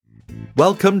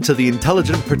Welcome to the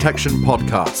Intelligent Protection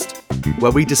Podcast,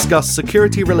 where we discuss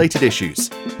security-related issues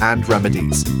and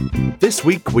remedies. This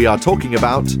week we are talking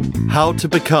about how to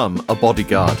become a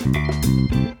bodyguard.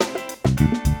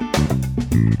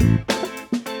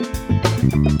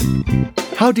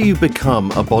 How do you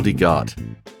become a bodyguard?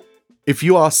 If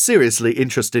you are seriously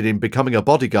interested in becoming a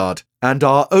bodyguard and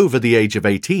are over the age of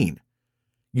 18,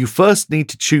 you first need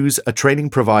to choose a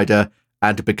training provider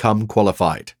and become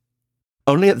qualified.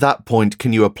 Only at that point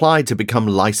can you apply to become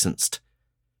licensed.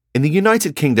 In the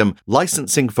United Kingdom,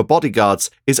 licensing for bodyguards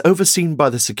is overseen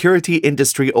by the Security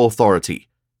Industry Authority,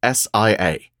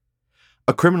 SIA.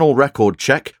 A criminal record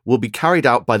check will be carried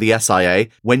out by the SIA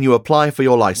when you apply for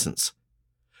your license.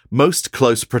 Most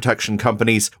close protection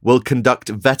companies will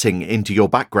conduct vetting into your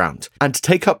background and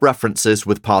take up references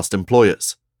with past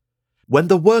employers. When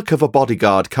the work of a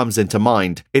bodyguard comes into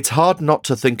mind, it's hard not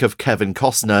to think of Kevin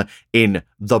Costner in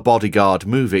The Bodyguard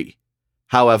movie.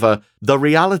 However, the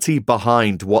reality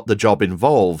behind what the job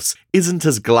involves isn't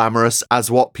as glamorous as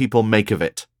what people make of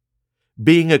it.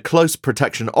 Being a close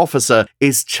protection officer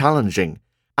is challenging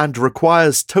and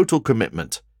requires total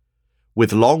commitment,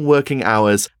 with long working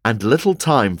hours and little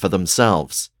time for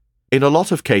themselves. In a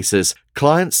lot of cases,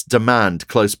 clients demand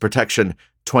close protection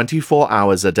 24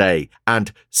 hours a day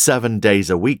and 7 days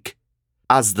a week,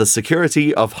 as the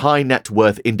security of high net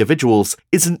worth individuals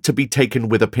isn't to be taken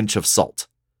with a pinch of salt.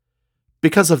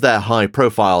 Because of their high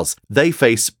profiles, they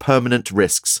face permanent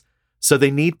risks, so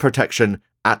they need protection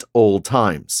at all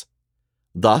times.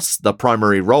 Thus, the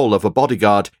primary role of a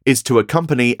bodyguard is to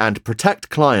accompany and protect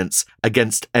clients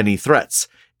against any threats,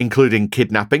 including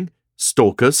kidnapping,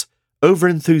 stalkers,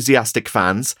 overenthusiastic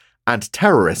fans, and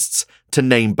terrorists, to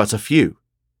name but a few.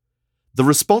 The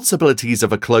responsibilities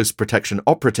of a close protection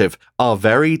operative are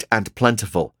varied and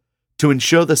plentiful to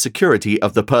ensure the security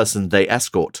of the person they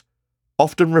escort,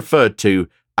 often referred to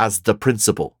as the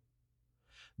principal.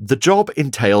 The job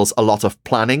entails a lot of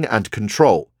planning and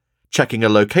control, checking a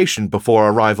location before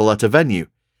arrival at a venue,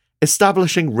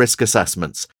 establishing risk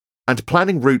assessments, and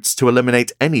planning routes to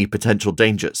eliminate any potential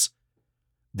dangers.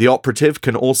 The operative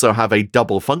can also have a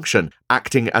double function,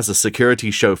 acting as a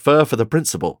security chauffeur for the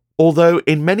principal, although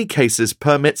in many cases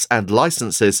permits and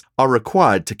licenses are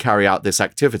required to carry out this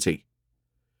activity.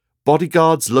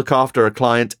 Bodyguards look after a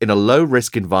client in a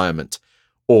low-risk environment,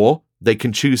 or they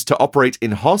can choose to operate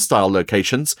in hostile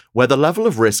locations where the level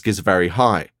of risk is very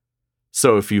high.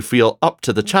 So if you feel up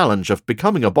to the challenge of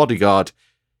becoming a bodyguard,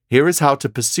 here is how to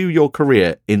pursue your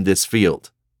career in this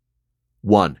field.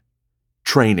 1.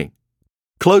 Training.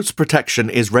 Close protection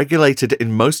is regulated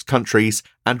in most countries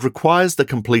and requires the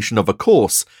completion of a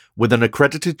course with an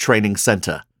accredited training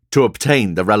center to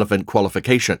obtain the relevant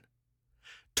qualification.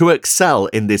 To excel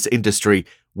in this industry,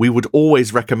 we would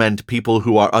always recommend people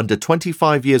who are under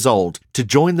 25 years old to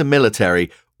join the military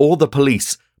or the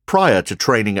police prior to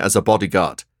training as a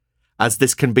bodyguard, as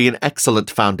this can be an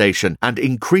excellent foundation and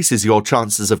increases your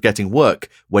chances of getting work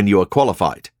when you are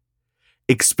qualified.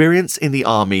 Experience in the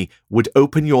Army would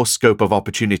open your scope of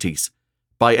opportunities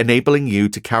by enabling you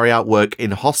to carry out work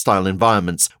in hostile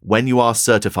environments when you are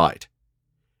certified.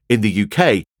 In the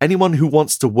UK, anyone who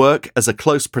wants to work as a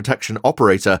close protection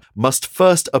operator must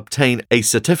first obtain a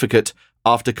certificate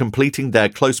after completing their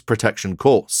close protection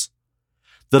course.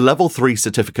 The Level 3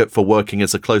 certificate for working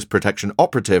as a close protection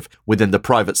operative within the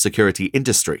private security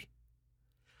industry.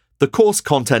 The course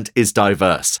content is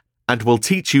diverse and will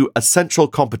teach you essential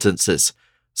competences,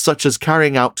 such as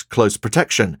carrying out close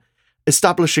protection,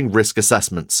 establishing risk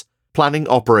assessments, planning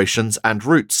operations and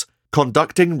routes,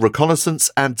 conducting reconnaissance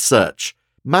and search,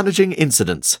 managing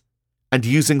incidents, and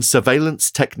using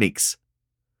surveillance techniques.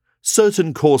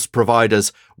 Certain course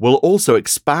providers will also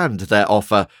expand their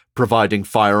offer, providing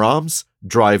firearms,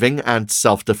 driving, and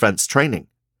self-defense training,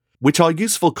 which are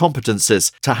useful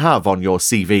competences to have on your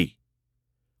CV.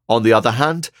 On the other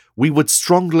hand, we would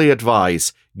strongly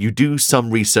advise you do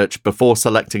some research before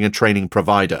selecting a training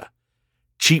provider.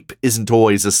 Cheap isn't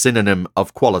always a synonym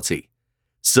of quality.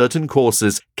 Certain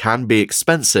courses can be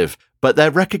expensive, but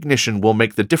their recognition will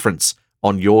make the difference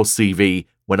on your CV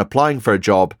when applying for a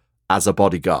job as a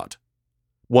bodyguard.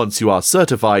 Once you are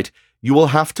certified, you will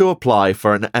have to apply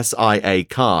for an SIA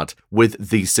card with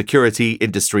the Security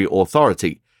Industry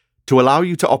Authority to allow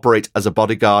you to operate as a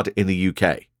bodyguard in the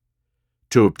UK.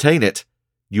 To obtain it,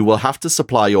 you will have to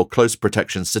supply your close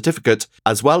protection certificate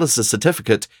as well as a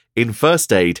certificate in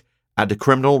first aid and a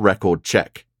criminal record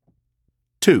check.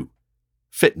 2.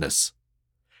 Fitness.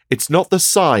 It's not the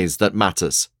size that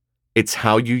matters, it's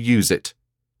how you use it.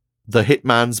 The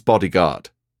Hitman's Bodyguard.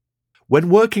 When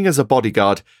working as a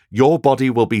bodyguard, your body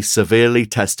will be severely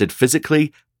tested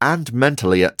physically and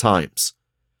mentally at times.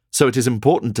 So it is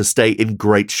important to stay in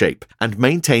great shape and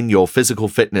maintain your physical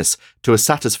fitness to a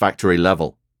satisfactory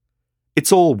level.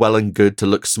 It's all well and good to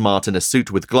look smart in a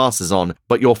suit with glasses on,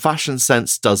 but your fashion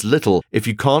sense does little if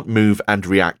you can't move and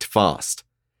react fast,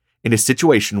 in a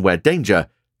situation where danger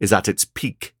is at its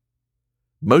peak.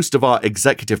 Most of our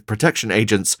executive protection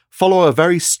agents follow a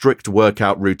very strict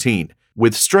workout routine,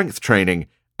 with strength training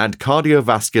and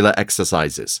cardiovascular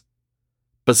exercises.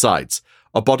 Besides,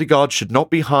 a bodyguard should not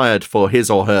be hired for his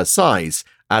or her size,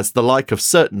 as the like of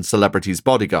certain celebrities'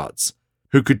 bodyguards,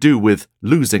 who could do with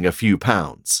losing a few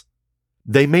pounds.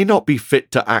 They may not be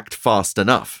fit to act fast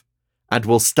enough, and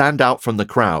will stand out from the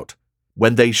crowd,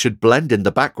 when they should blend in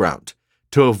the background,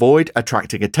 to avoid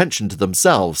attracting attention to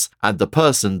themselves and the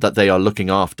person that they are looking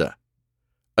after.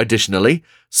 Additionally,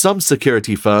 some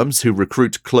security firms who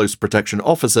recruit close protection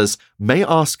officers may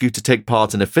ask you to take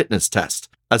part in a fitness test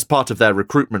as part of their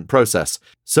recruitment process,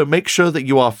 so make sure that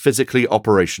you are physically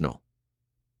operational.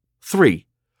 3.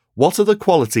 What are the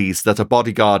qualities that a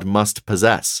bodyguard must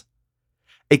possess?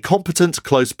 A competent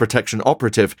close protection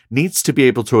operative needs to be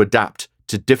able to adapt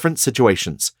to different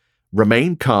situations,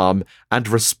 remain calm, and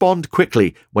respond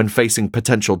quickly when facing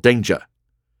potential danger.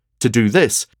 To do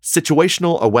this,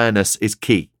 situational awareness is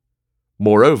key.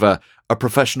 Moreover, a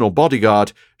professional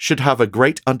bodyguard should have a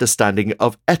great understanding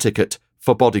of etiquette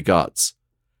for bodyguards,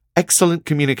 excellent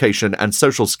communication and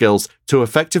social skills to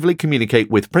effectively communicate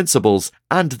with principals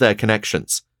and their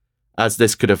connections, as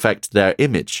this could affect their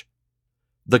image.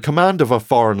 The command of a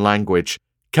foreign language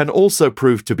can also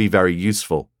prove to be very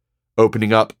useful,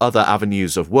 opening up other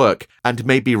avenues of work, and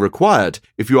may be required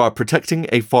if you are protecting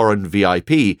a foreign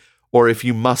VIP or if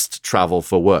you must travel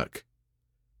for work.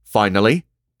 Finally,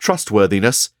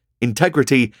 trustworthiness,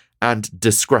 integrity, and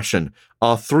discretion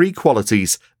are 3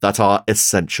 qualities that are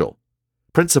essential.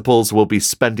 Principals will be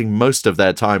spending most of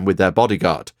their time with their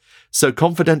bodyguard, so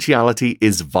confidentiality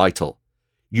is vital.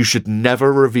 You should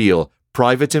never reveal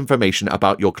private information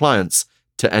about your clients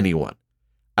to anyone,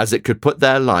 as it could put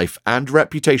their life and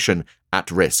reputation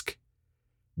at risk.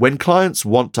 When clients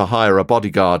want to hire a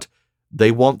bodyguard,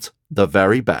 they want the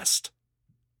very best.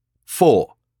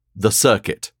 4. The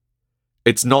circuit.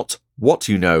 It's not what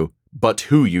you know, but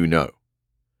who you know.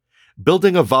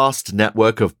 Building a vast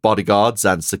network of bodyguards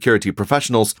and security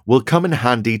professionals will come in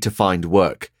handy to find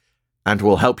work, and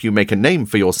will help you make a name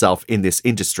for yourself in this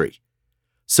industry.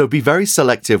 So be very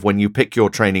selective when you pick your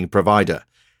training provider,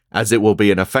 as it will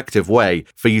be an effective way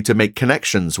for you to make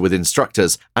connections with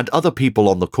instructors and other people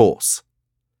on the course.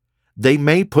 They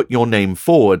may put your name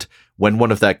forward when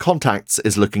one of their contacts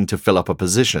is looking to fill up a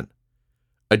position.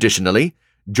 Additionally,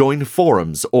 join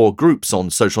forums or groups on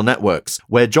social networks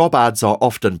where job ads are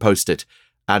often posted,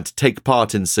 and take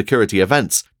part in security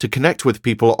events to connect with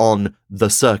people on the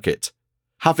circuit.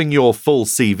 Having your full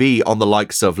CV on the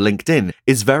likes of LinkedIn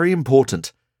is very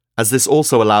important, as this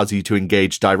also allows you to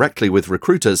engage directly with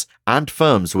recruiters and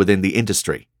firms within the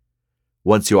industry.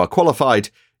 Once you are qualified,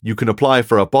 you can apply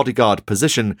for a bodyguard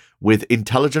position with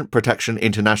Intelligent Protection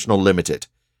International Limited.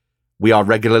 We are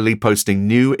regularly posting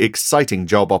new, exciting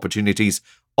job opportunities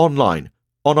online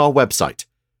on our website,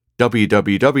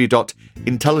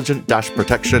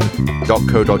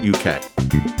 www.intelligent-protection.co.uk.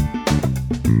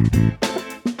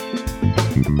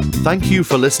 Thank you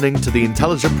for listening to the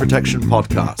Intelligent Protection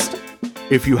Podcast.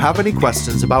 If you have any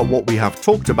questions about what we have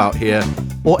talked about here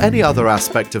or any other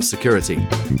aspect of security,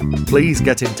 please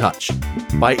get in touch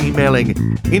by emailing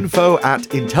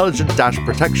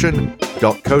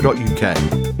info@intelligent-protection.co.uk.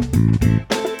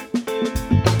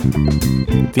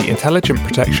 The Intelligent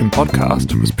Protection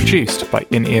Podcast was produced by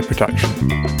In-Ear Production.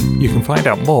 You can find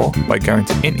out more by going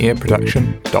to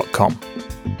inearproduction.com.